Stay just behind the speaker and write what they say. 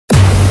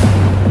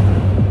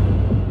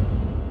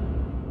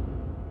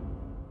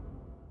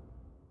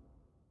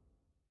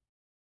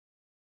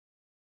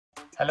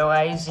Hello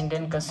guys,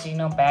 Indian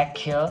casino back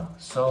here.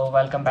 So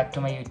welcome back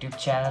to my YouTube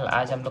channel.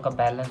 आज हम लोग का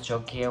balance जो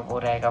कि है वो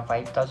रहेगा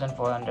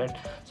 5400।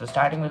 So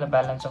starting with the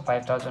balance of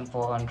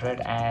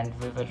 5400 and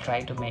we will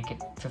try to make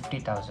it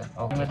 50,000।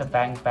 Okay, with the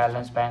bank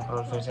balance, bank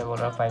role फिर से बोल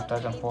रहा है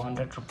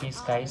 5400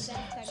 रुपीज़ गाइस।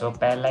 सो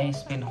पहला ही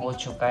स्पिन हो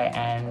चुका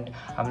है एंड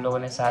हम लोगों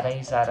ने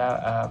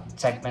सारा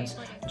सेगमेंट्स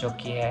जो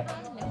कि है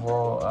वो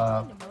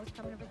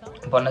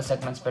बोनस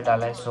सेगमेंट्स पे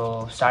डाला है।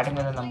 So starting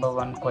with the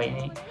number 1, कोई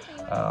नहीं,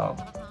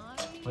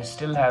 we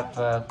still have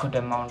a good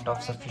amount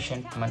of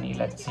sufficient money.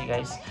 Let's see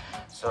guys.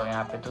 So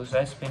यहाँ पे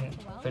दूसरा स्पिन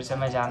फिर से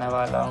मैं जाने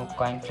वाला हूँ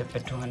कॉइन फ्लिप पे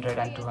 200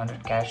 एंड 200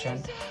 कैश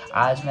एंड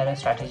आज मेरा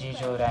स्ट्रैटेजी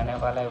जो रहने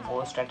वाला है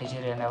वो स्ट्रैटेजी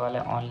रहने वाला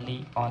है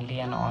only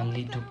and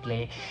only to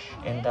play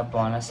in the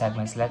bonus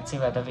segments. Let's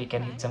see whether we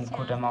can hit some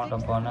good amount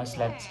of bonus.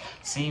 Let's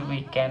see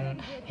we can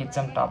hit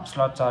some top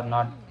slots or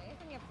not.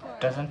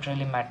 Doesn't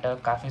really matter.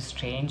 काफ़ी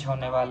strange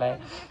होने वाला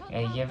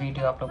है ये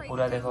video, आप लोग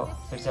पूरा देखो।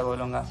 फिर से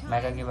बोलूँगा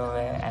mega give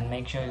away and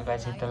make sure you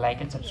guys hit the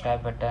like and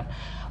subscribe button.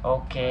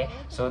 Okay,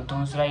 सो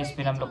दूसरा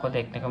स्पिन हम लोग को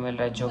देखने को मिल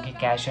रहा है जो कि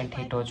कैश एंड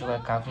हिट हो चुका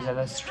है। काफ़ी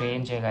ज़्यादा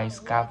स्ट्रेंज है गाइस,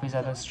 काफ़ी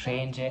ज़्यादा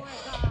स्ट्रेंज है।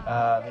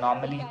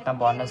 नॉर्मली इतना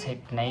बोनस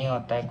हिट नहीं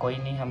होता है। कोई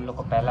नहीं, हम लोग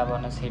को पहला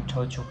बोनस हिट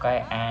हो चुका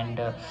है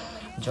एंड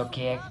जो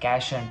कि है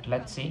cash and.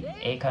 Let's see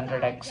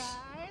 100x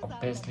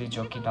obviously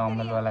जो कि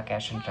नॉर्मल वाला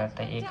कैश एंड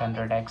रहता है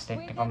 100x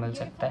देखने को मिल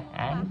सकता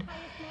है एंड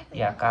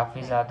या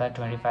काफ़ी ज़्यादा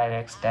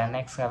 25x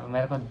 10x का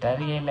मेरे को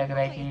डर ये लग रहा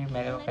है कि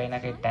मेरे को कहीं ना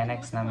कहीं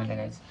 10x ना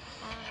मिलेगा इस।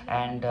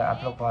 एंड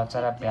आप लोग बहुत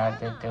सारा प्यार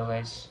देते हो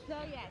गाइस,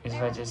 इस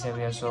वजह से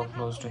we are so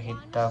close to hit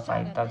the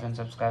 5000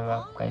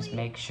 subscriber. Guys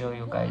make sure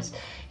you guys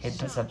hit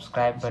the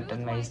subscribe button.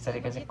 मैं इस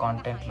तरीके से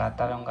कंटेंट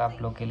लाता रहूँगा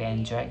आप लोग के लिए,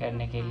 एंजॉय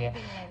करने के लिए,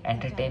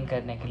 एंटरटेन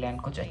करने के लिए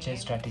एंड कुछ अच्छे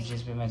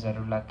स्ट्रेटजीज भी मैं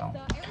ज़रूर लाता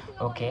हूँ।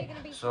 Okay,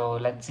 so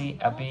let's see.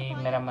 अभी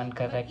मेरा मन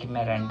कर रहा है कि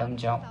मैं रैंडम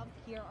जाऊँ,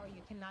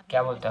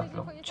 क्या बोलते हैं आप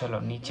लोग? चलो,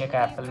 नीचे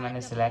का एप्पल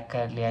मैंने सिलेक्ट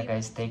कर लिया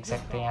गाइस, देख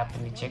सकते हैं यहाँ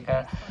पे नीचे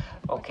का।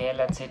 Okay,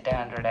 let's hit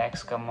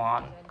 100x। Come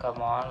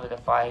on with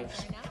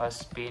 5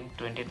 first spin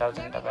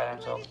 20,000 का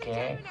बैलेंस।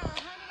 ओके,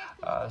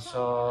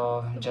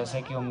 सो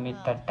जैसे कि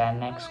उम्मीद था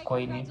 10x,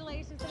 कोई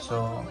नहीं।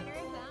 सो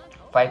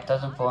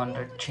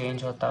 5400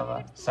 चेंज होता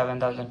हुआ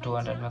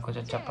 7200 में कुछ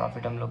अच्छा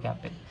प्रॉफिट हम लोग यहाँ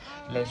पे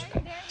ले चुके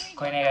हैं।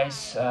 कोई नहीं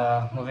guys,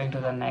 moving to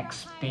the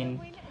next spin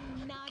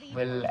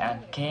will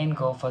again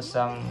go for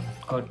some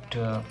good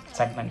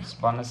segments,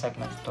 bonus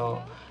segments। तो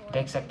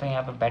देख सकते हैं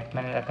यहाँ पे बेट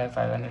मैंने रखा है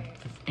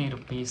 550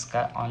 रुपीज़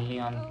का ओनली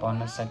ऑन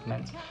बोनस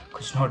सेगमेंट्स।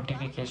 कुछ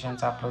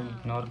नोटिफिकेशंस आप लोग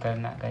इग्नोर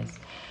करना गाइस,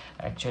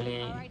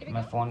 एक्चुअली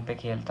मैं फ़ोन पे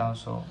खेलता हूँ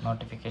सो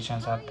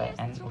नोटिफिकेशंस आता है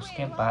एंड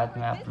उसके बाद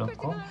मैं आप लोग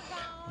को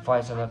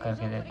वॉइस ओवर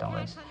करके देता हूँ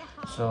guys.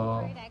 So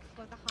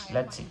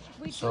let's see.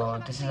 So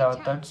this is our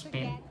third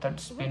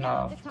spin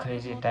of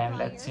crazy time.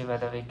 Let's see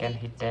whether we can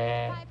hit a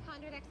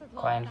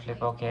coin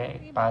flip. Okay,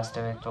 it passed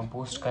away, तो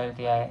boost कर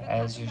दिया है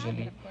as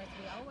usually।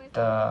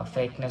 The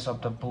fakeness of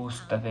the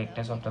boost, the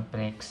fakeness of the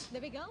breaks।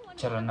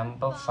 चलो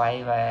number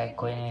 5 आया है,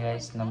 कोई नहीं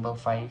guys, number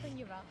 5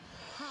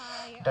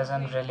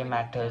 doesn't really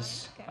matters।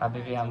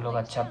 अभी भी हम लोग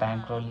अच्छा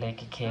बैंक रोल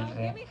लेके खेल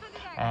रहे हैं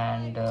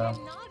and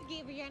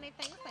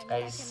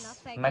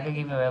guys mega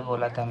give away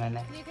बोला था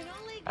मैंने,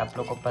 आप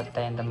लोग को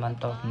पता है in the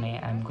month of May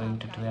I am going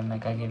to do a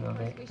mega give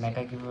away.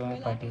 Mega give away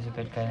में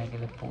पार्टिसिपेट करने के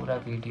लिए पूरा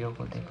वीडियो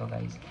को देखो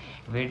गाइस।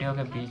 वीडियो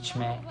के बीच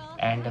में,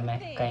 एंड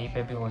में, कहीं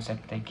पे भी हो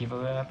सकते हैं। गिव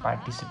अवे में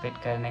पार्टिसिपेट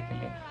करने के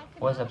लिए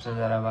वो सबसे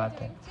ज़्यादा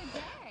बात है।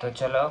 तो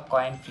चलो,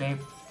 coin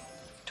flip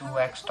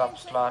 2x top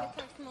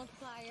slot,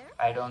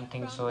 I don't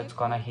think so it's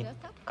gonna hit.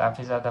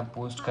 काफ़ी ज़्यादा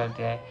बूस्ट कर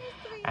दिया है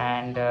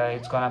and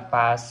it's gonna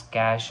pass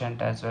cash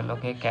and as well।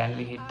 Okay, can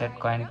we hit that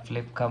coin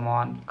flip? Come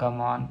on।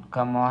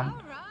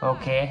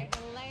 Okay,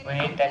 we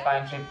hit that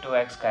coin flip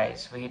 2x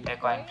guys, we hit that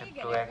coin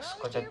flip 2x।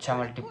 कुछ अच्छा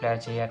multiplier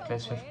चाहिए,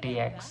 at least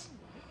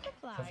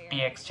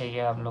 50x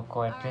चाहिए हम लोग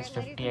को। At least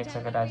 50x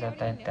अगर आ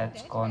जाता है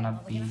that's gonna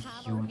be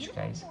huge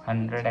guys।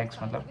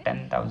 100x मतलब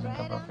 10,000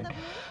 का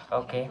प्रॉफिट।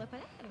 ओके,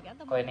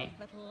 कोई नहीं,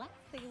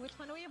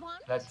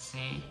 let's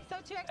see।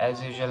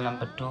 as usual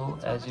number 2,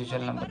 as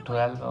usual number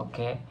 12।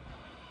 okay,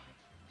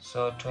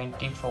 so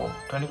 24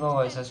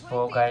 versus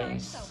 4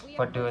 guys,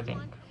 what do you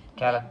think?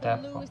 क्या लगता है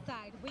आपको?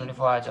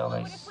 24 आ जाओ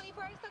guys,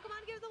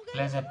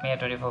 please hit me a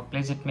 24,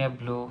 please hit me a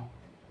blue।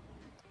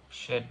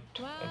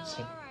 shit, it's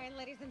hit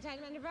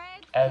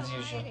as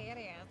usual।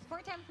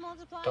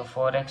 तो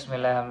 4x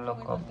मिला है हम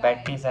लोग को।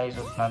 बैट की साइज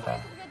उतना था,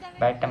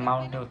 बैट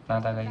अमाउंट भी उतना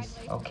था गाइस।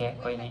 ओके,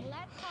 कोई नहीं।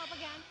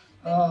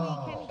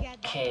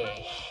 Okay,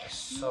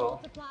 so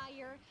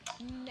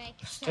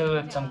still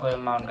with some good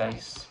amount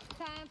guys,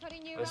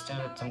 we're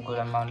still with some good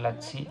amount।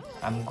 let's see,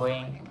 I'm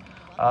going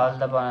all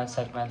the bonus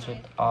segments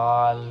with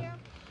all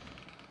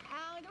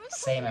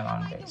same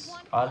amount guys,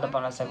 all the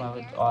bonus segment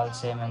with all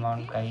same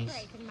amount guys।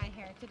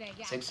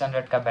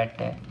 600 का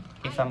bet है,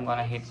 if I'm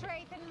gonna hit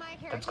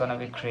that's gonna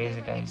be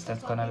crazy guys,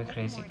 that's gonna be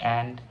crazy।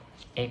 and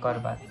एक और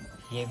बात,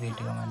 ये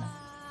video में ना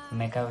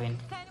mega win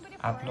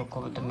आप लोग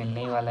को भी तो मिलने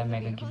ही वाला है।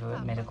 मेगा गिव अवे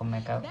मेरे को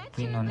मेगा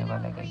विन होने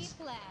वाला है गाइस।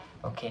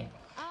 ओके,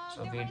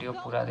 सो वीडियो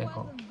पूरा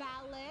देखो,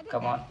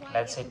 come on,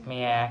 let's hit me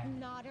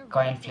a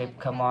coin flip,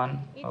 come on.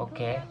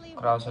 Okay,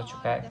 cross हो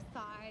चुका है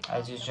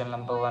एज यूजुअल,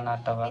 नंबर 1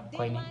 आता हुआ,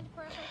 कोई नहीं।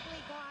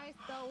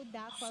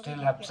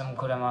 Still have some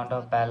good amount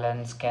of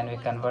balance. Can we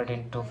convert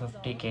into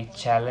 50k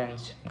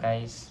challenge,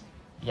 guys?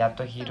 या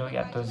तो हीरो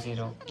या तो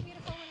जीरो,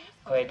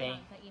 कोई नहीं,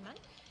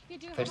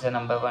 फिर से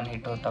नंबर 1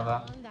 हिट होता हुआ।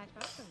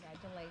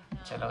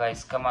 चलो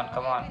guys, come on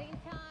come on,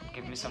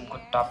 give me some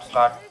good top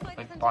slot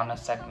with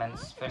bonus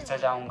segments. फिर से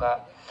जाऊंगा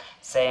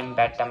सेम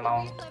बेट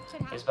अमाउंट,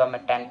 इस बार मैं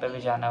 10 पे भी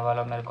जाने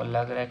वाला हूँ। मेरे को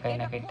लग रहा है कहीं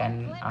ना कहीं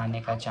 10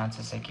 आने का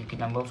चांसेस है, क्योंकि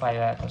नंबर 5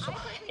 आया था। सो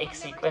एक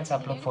सीक्वेंस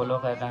आप लोग फॉलो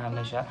करना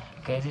हमेशा।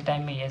 क्रेजी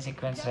टाइम में ये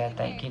सीक्वेंस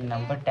रहता है कि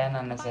नंबर 10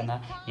 आने से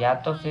ना या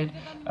तो फिर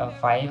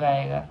 5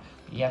 आएगा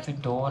या फिर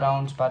 2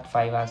 राउंड्स बाद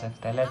 5 आ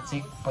सकता है। Let's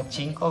see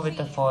पचिंको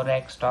with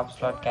 4x top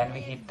slot, can we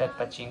hit that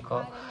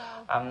पचिंको?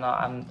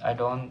 I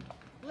don't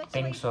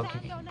think so,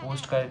 क्योंकि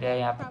बूस्ट कर दिया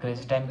यहाँ पे,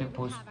 क्रेजी टाइम भी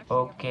बूस्ट।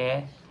 ओके,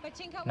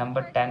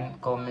 नंबर 10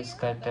 को मिस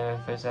करते हुए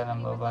फिर से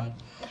नंबर 1।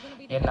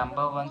 ये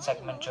नंबर 1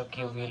 सेगमेंट जो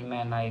कि व्हील में,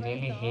 and I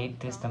really hate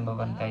this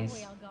number 1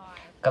 guys.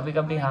 कभी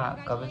कभी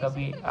हाँ, कभी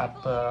कभी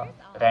आप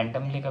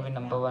रैंडमली कभी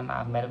नंबर 1,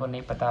 आप, मेरे को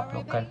नहीं पता आप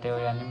लोग करते हो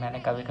या नहीं, मैंने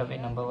कभी कभी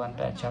नंबर 1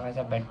 पे अच्छा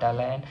खासा बेट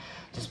डाला है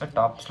जिस पे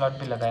टॉप स्लॉट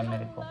भी लगा है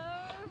मेरे को।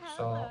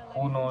 सो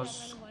हु नोज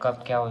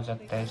कब क्या हो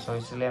सकता है। सो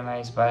इसलिए मैं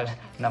इस बार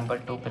नंबर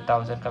 2 पे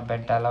 1000 का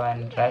बेट डाला हुआ,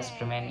 एंड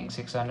रेस्ट रिमेनिंग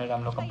 600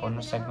 हम लोग का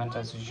बोनस सेगमेंट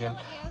एज यूजुअल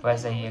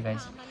वैसा ही है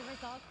गाइस।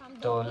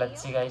 तो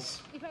लेट्स सी गाइस,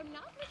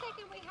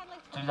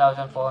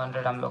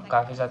 3400 हम लोग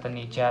काफ़ी ज़्यादा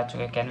नीचे आ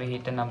चुके हैं। Can we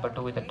hit the number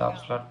 2 with the top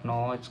slot?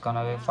 No, it's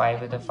gonna be 5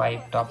 with the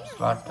 5 top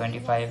slot,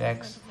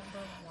 25x।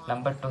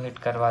 Number 2 hit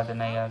करवा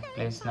देना यार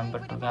प्लीज़, नंबर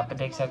 2। यहाँ पे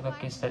देख सकते हो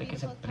किस तरीके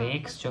से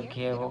ब्रेक्स जो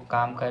कि है वो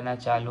काम करना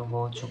चालू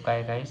हो चुका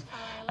है guys,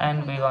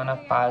 and we gonna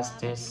pass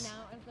this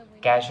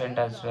cash and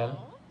as well,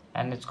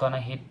 and it's gonna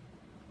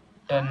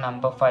hit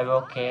number 5।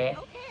 Okay,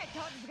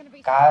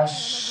 काश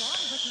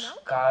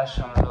काश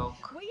हम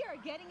लोग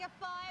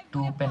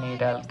 2 पे नहीं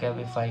डाल के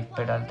अभी 5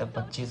 पे डालते,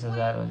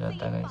 25,000 हो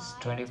जाता है गाइस,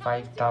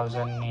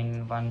 25,000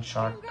 इन वन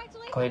शॉट।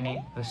 कोई नहीं,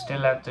 we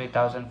still have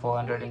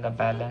 3,400 in the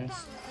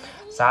balance.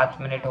 7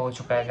 minute हो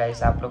चुका है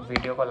गाइस। आप लोग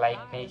वीडियो को लाइक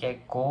नहीं किया,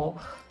 को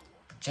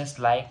जस्ट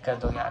लाइक कर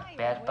दो यार,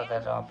 पैर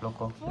पकड़ रहा हूँ आप लोग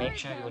को। Make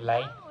sure you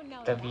like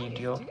the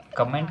video,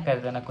 comment कर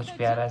देना कुछ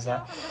प्यारा सा,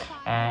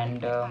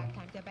 एंड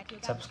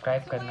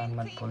सब्सक्राइब करना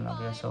मत भूलना।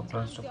 We are so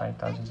close to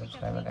 5,000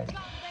 subscriber guys,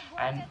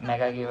 and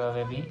mega give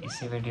away भी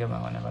इसी वीडियो में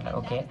होने वाला है।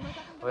 Okay,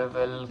 we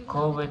will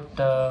go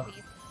with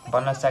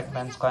bonus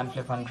segments, coin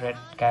flip 100,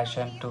 cash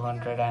in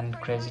 200, and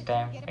crazy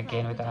time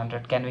again with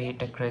 100. Can we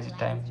hit a crazy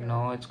time? No,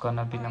 it's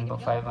gonna be number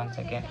 5 once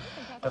again.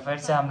 तो फिर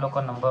से हम लोग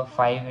को नंबर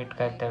 5 हिट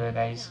करते हुए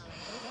guys.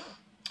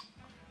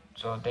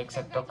 तो देख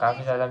सकते हो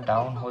काफ़ी ज़्यादा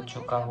डाउन हो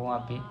चुका हूँ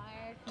अभी,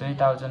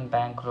 3000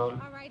 bank role.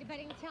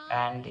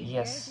 And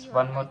yes,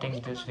 one more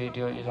thing, this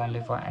video is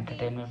only for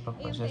entertainment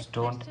purposes.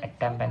 Don't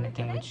attempt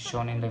anything which is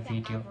shown in the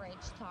video.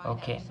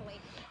 Okay,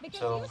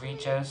 so we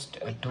just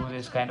do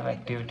this kind of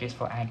activities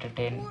for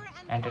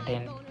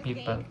entertain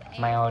people,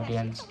 my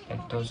audience,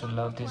 like those who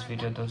love this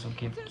video, those who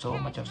give so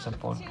much of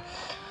support.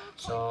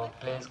 So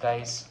please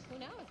guys,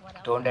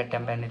 don't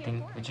attempt anything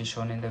which is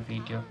shown in the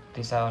video.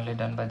 These are only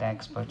done by the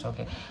experts.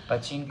 Okay,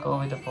 pachinko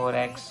with the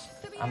 4x,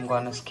 I'm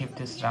gonna skip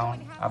this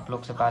round. आप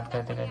लोग से बात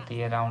करते करते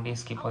ये round ही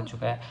skip हो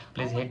चुका है।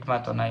 प्लीज़ हिट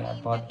मत होना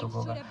यार, बहुत दुख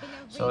होगा।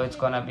 So it's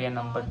gonna be a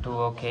number 2.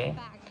 Okay,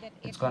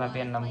 it's gonna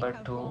be a number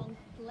 2।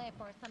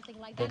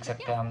 देख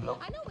सकते हैं हम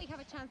लोग,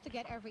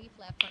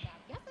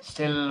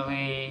 still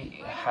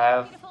we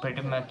have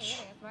pretty much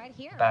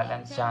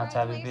balance, जहाँ से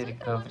अभी भी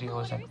रिकवरी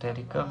हो सकती है।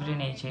 रिकवरी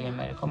नहीं चाहिए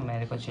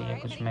मेरे को चाहिए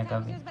कुछ mega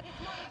win.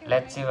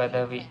 Let's see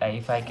whether we,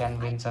 if I can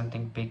win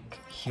something big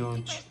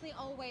huge.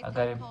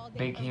 अगर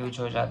बिग ह्यूज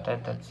हो जाता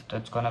है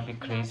that's gonna be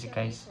crazy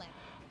guys.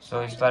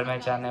 सो इस बार मैं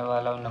जाने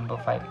वाला हूँ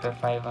नंबर 5 पे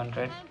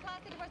 500,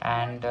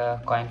 and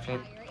coin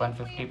flip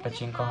 150,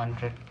 पचिंको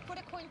 100,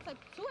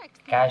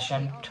 cash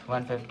and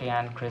 150,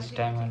 and crazy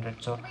time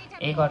 100। सो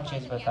एक और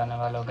चीज़ बताने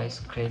वाला होगा, इस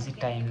क्रेजी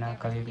टाइम ना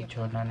कभी भी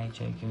छोड़ना नहीं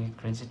चाहिए, क्योंकि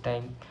क्रेजी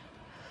टाइम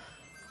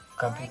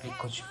कभी भी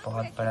कुछ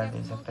बहुत बड़ा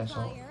दे सकता है।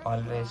 So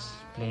always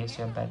place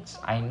your bets.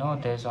 I know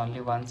there is only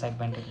one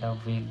segment in the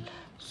wheel,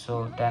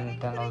 so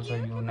then also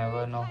you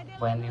never know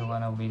when you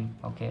want to win.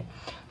 Okay,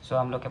 सो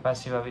हम लोग के पास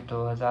सिर्फ अभी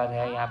 2000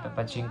 है। यहाँ पे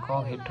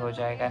पचिंको हिट हो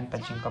जाएगा, एंड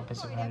पचिंको पे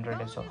सिर्फ 100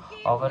 है। सो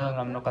ओवरऑल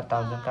हम लोग का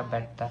 1000 का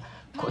बेट था।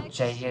 कुछ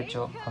चाहिए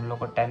जो हम लोग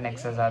को 10x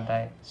से ज़्यादा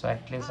है। सो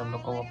एटलीस्ट हम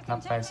लोग को अपना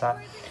पैसा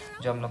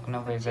जो हम लोग ने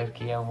वेजर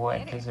किया वो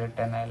एटलीस्ट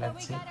रिटर्न है।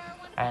 लेट्स सी,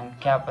 एंड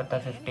क्या पता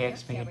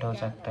 50x भी हिट हो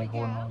सकता है,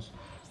 हु नोज।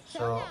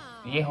 सो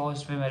ये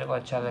होस्ट भी मेरे को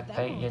अच्छा लगता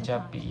है,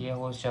 ये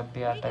होस्ट जब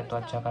भी आता है तो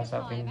अच्छा खासा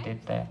विन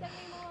देता है,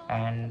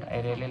 and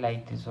I really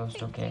like this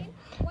host. Okay,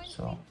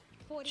 सो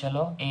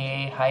चलो,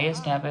 ये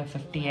हाईएस्ट यहाँ पे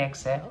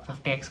 50x है।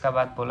 50x का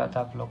बात बोला था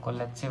आप लोग को।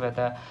 Let's see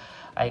whether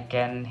I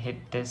can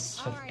hit this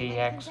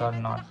 50x और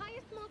नॉट,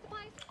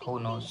 हु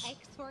नोज।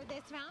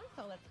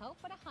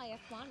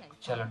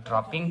 चलो,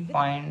 ड्रॉपिंग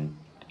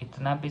पॉइंट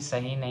इतना भी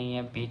सही नहीं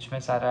है, बीच में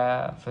सारा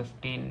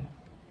 15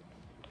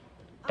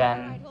 10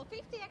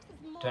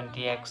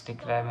 20x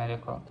दिख रहा है मेरे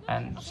को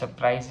and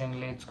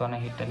surprisingly it's gonna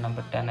hit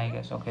number 10 I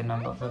guess. Okay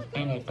number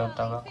 15 hit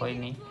होता होगा, कोई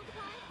नहीं.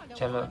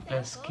 चलो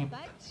let's skip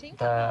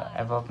the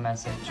above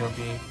message जो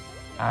भी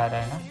आ रहा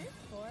है ना,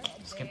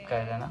 स्किप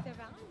कर देना.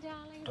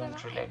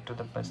 Don't relate to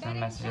the personal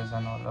messages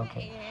and all.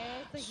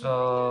 Okay so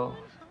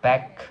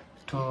back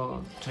to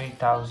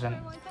 3000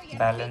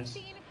 balance.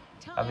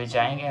 अभी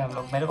जाएंगे हम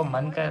लोग. मेरे को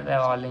मन कर रहा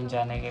है ऑल इन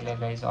जाने के लिए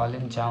गाइस. ऑल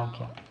इन जाऊँ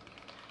क्या?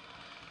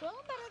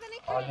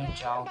 ऑल इन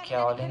जाऊँ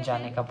क्या? ऑल इन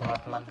जाने का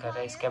बहुत मन कर रहा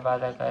है. इसके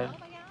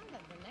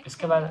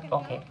बाद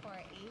ओके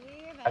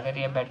अगर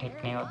ये बैट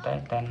हिट नहीं होता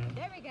है देन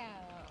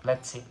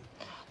लेट्स सी.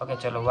 ओके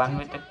चलो 1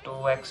 विद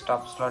 2x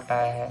टॉप स्लॉट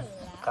आया है.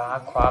 कहाँ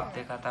ख्वाब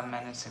देखा था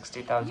मैंने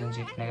 60,000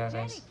 जीतने का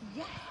guys.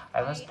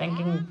 I was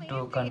thinking to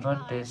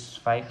convert this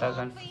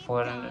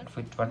 5,400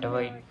 with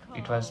whatever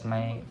it was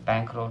my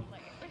bankroll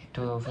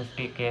to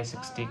 50k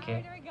 60k.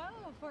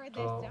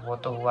 तो वो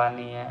तो हुआ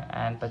नहीं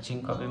है एंड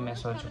पचिंग को भी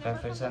मिस हो चुका है.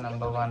 फिर से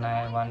नंबर 1 आया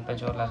है. 1 पे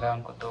जो लगा है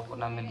उनको 2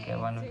 गुना मिल गया.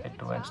 1 पे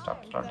 2x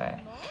टॉप स्लॉट आया.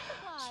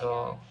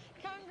 So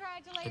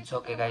it's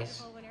okay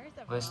guys.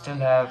 We still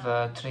have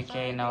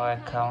 3k in our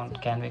account.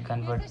 Can we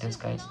convert this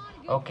guys?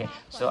 Okay,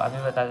 so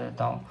अभी बता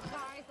देता हूँ.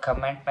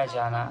 कमेंट में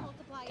जाना,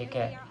 ठीक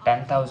है.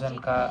 10,000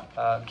 का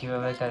गिव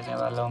अवे करने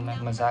वाला हूँ मैं.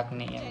 मजाक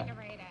नहीं है,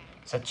 मैं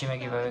सच्ची में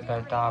गिव अवे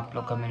करता हूँ. आप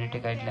लोग कम्युनिटी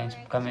गाइडलाइंस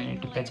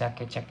कम्युनिटी पे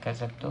जाके चेक कर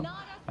सकते हो.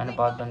 मैंने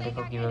बहुत बंदे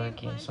को गिव अवे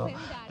किया. So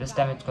this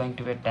time it's going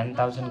to be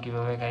 10,000 give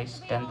away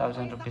guys.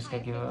 10,000 rupees का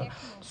give away.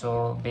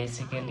 So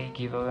basically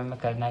give away में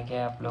करना क्या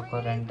है, आप लोग को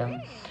रैंडम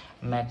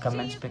मैं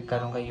कमेंट्स पिक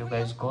करूँगा. You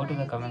guys go to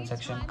the comment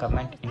section,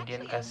 comment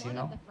Indian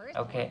casino.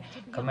 Okay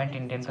comment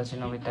Indian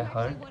casino with a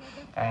heart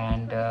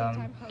and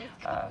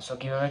so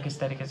give away किस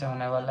तरीके से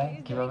होने वाला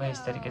है. गिव अवे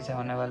इस तरीके से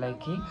होने वाला है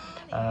कि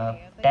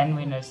 10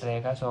 विनर्स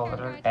रहेगा. सो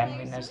ओवरऑल 10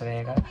 विनर्स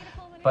रहेगा.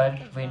 पर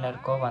विनर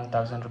को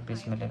 1,000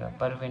 रुपीज़ मिलेगा.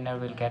 पर winner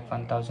will get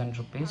 1,000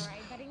 rupees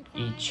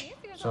each.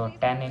 So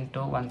 10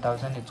 into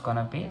 1,000 it's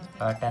gonna be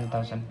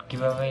 10,000.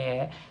 Giveaway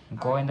है.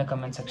 Go in the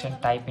comment section,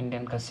 type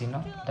Indian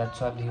Casino.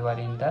 That's all, you are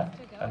in the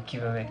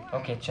giveaway.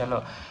 Okay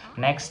चलो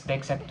next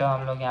देख सकते हो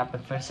हम लोग यहाँ पे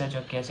फिर से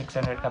जो कि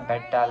 600 का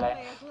बेट डाला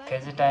है.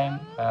 Crazy time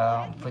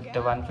with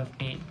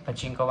 150,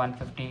 पचिंको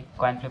 150,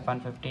 coin flip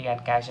 150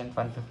 and cash in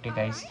 150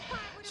 guys.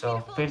 सो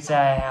फिर से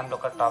आया है हम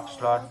लोग का टॉप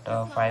स्लॉट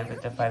 5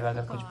 विद 5.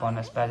 अगर कुछ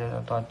बोनस पे आ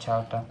जाता तो अच्छा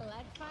होता.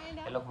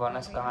 ये लोग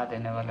बोनस कहाँ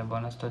देने वाले?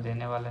 बोनस तो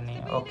देने वाला नहीं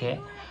है. Okay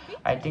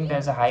I think there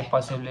is a high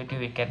possibility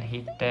we can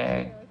hit the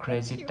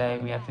crazy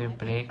time या फिर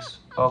breaks.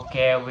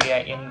 Okay we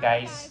are in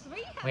guys,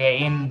 we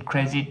are in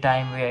crazy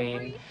time, we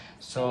are in.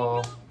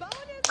 So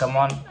come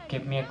on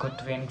give me a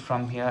good win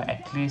from here.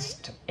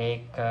 At least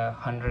एक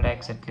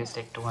 100x, at least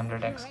एक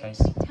 200x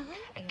guys.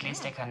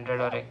 At least एक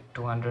 100 और एक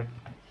 200.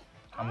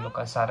 हम लोग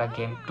का सारा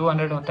गेम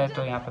 200 होता है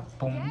तो यहाँ पे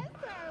बूम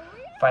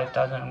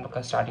 5,000 हम लोग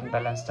का स्टार्टिंग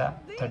बैलेंस था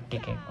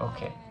 30k.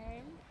 ओके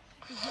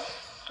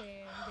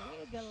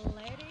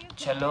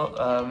चलो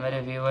मेरे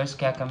व्यूअर्स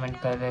क्या कमेंट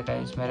कर रहे हैं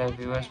गाइस. मेरे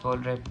व्यूअर्स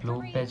बोल रहे ब्लू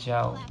पे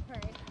जाओ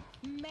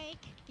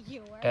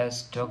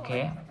टेस्ट.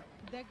 ओके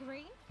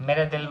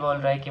मेरा दिल बोल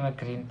रहा है कि मैं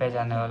ग्रीन पे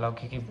जाने वाला हूँ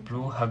क्योंकि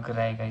ब्लू हग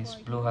रहा है गाइस.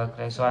 ब्लू हग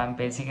रहा है. सो I am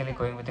basically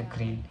going with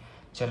green.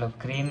 चलो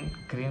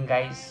green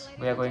guys,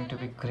 we are going to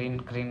be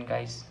green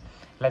guys.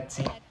 Let's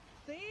see.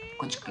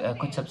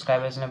 कुछ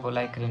सब्सक्राइबर्स ने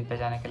बोला है ग्रीन पे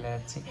जाने के लिए.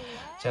 Let's see.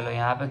 चलो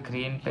यहाँ पे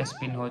ग्रीन पे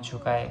स्पिन हो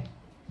चुका है.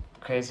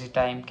 Crazy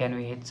time, can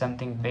we hit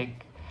something big?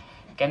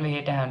 Can we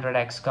hit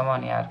 100x? Come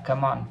on यार,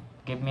 come on,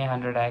 give me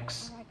 100x.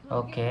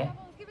 Okay.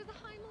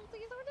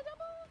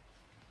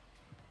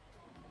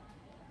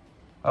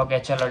 Okay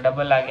चलो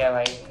डबल आ गया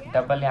भाई.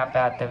 डबल यहाँ पे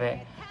आते हुए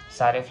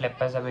सारे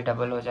फ्लिपर्स अभी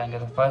डबल हो जाएंगे.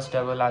 तो फर्स्ट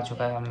डबल आ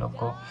चुका है हम लोग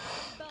को.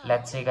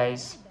 Let's see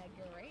guys.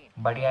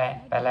 बढ़िया है.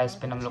 पहला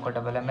स्पिन हम लोग को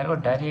डबल है. मेरे को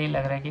डर यही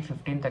लग रहा है कि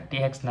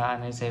 1530x ना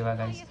आने से हुआ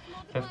गाइस.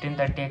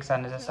 1530x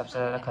आने से सबसे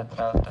ज़्यादा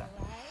खतरा होता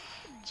है.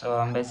 So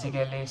I'm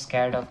basically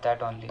scared of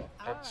that only.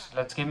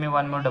 Let's give me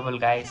one more double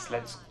guys.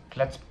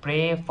 Let's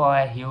pray for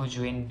a huge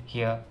win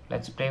here.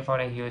 Let's pray for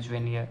a huge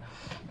win here.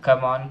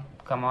 Come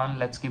on,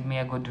 let's give me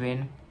a good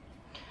win.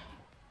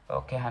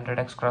 Okay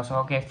 100x cross.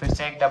 Okay फिर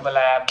से एक double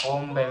आया.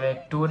 boom baby,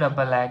 2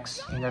 double x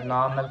in the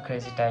normal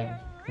crazy time.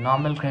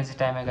 Normal crazy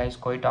time है guys,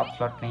 कोई top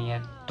slot नहीं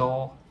है. 2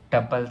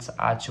 doubles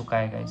आ चुका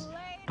है guys.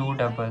 2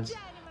 doubles.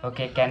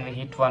 Okay can we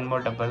hit one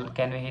more double?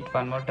 Can we hit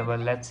one more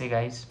double? Let's see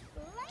guys.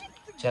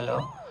 चलो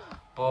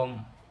boom.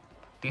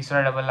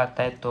 तीसरा double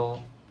आता है तो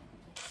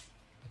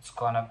it's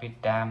gonna be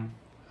damn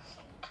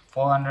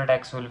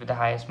 400x will be the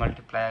highest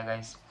multiplier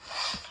guys.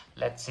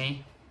 Let's see.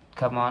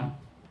 Come on.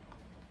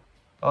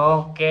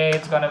 Okay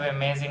it's gonna be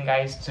amazing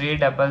guys. 3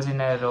 doubles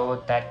in a row.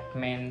 That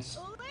means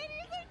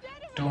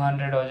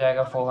 200 हो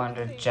जाएगा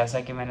 400 जैसा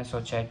कि मैंने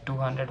सोचा है.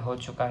 200 हो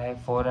चुका है.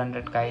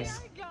 400 guys.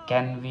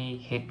 Can we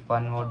hit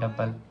one more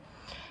double?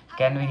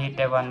 Can we hit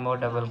a one more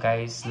double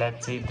guys?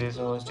 Let's see. This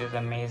host is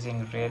amazing.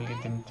 Really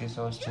think this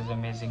host is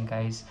amazing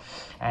guys.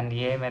 And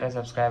ये मेरा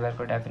सब्सक्राइबर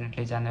को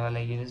डेफिनेटली जाने वाला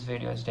है. This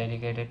video is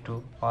dedicated to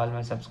all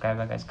my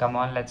subscriber guys. Come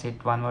on let's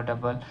hit one more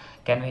double.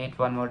 Can we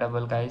hit one more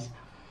double guys?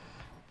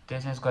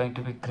 This is going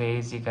to be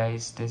crazy,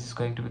 guys. This is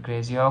going to be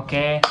crazy.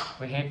 Okay,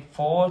 we hit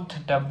fourth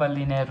double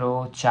in a row.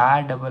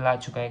 4 double आ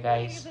चुका है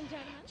guys.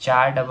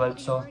 4 double.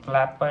 So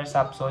flappers,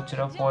 आप सोच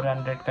रहे हो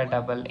 400 का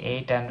double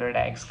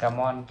 800x. Come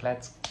on,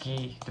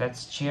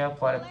 let's cheer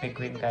for a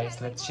big win, guys.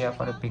 Let's cheer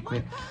for a big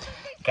win.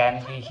 Can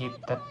we hit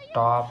the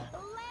top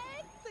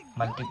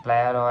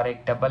multiplier? और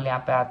एक double यहाँ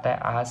पे आता है,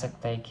 आ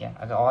सकता है क्या?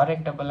 अगर और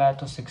एक डबल आया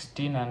तो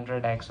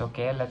 1600x.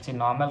 Okay, let's see.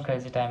 Normal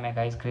crazy time है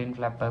गाइस ग्रीन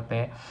फ्लैपर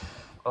पे.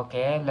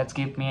 Okay, let's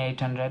give me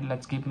 800.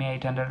 Let's give me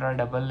 800 और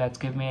डबल.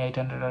 लेट्स गिव मी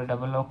 800 और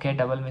डबल. ओके,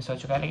 डबल मिस हो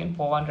चुका है, लेकिन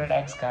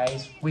 400x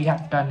guys, we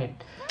have done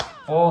it.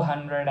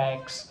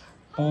 400x,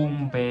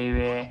 boom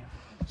baby.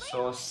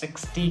 So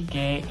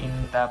 60k in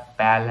the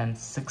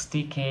balance.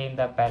 60k in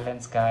the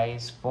balance,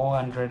 guys.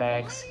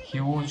 400x,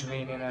 huge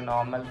win in a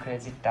normal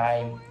crazy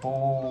time.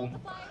 Boom.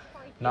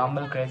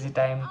 Normal crazy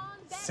time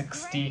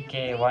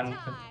 60k,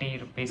 150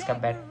 rupees का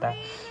bet था,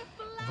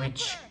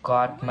 which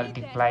got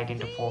multiplied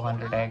into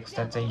 400x.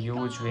 That's a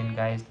huge win,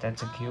 guys.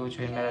 That's a huge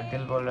win. मेरा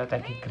दिल बोल रहा था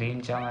कि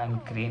green जाऊँ and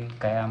green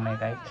गया मैं,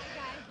 guys.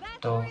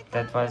 तो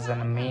that was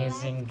an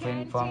amazing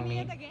win for me.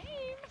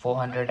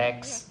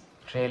 400x,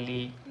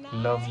 really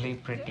lovely,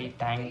 pretty.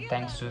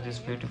 Thanks to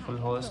this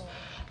beautiful host.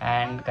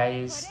 And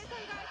guys,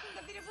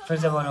 फिर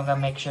से बोलूँगा,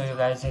 make sure you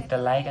guys hit the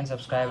like and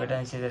subscribe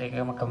button.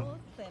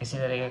 इसी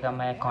तरीके का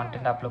मैं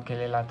कंटेंट आप लोग के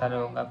लिए लाता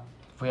रहूँगा.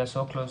 We are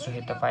so close to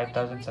hit the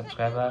 5000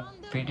 subscriber.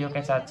 Video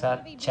के साथ साथ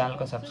चैनल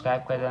को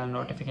सब्सक्राइब कर देना,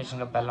 नोटिफिकेशन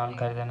का बेल ऑन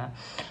कर देना.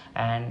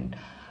 एंड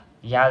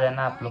याद है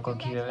ना, आप लोग को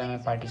गिव अवे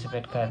में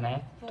पार्टिसिपेट करना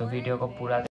है, तो वीडियो को पूरा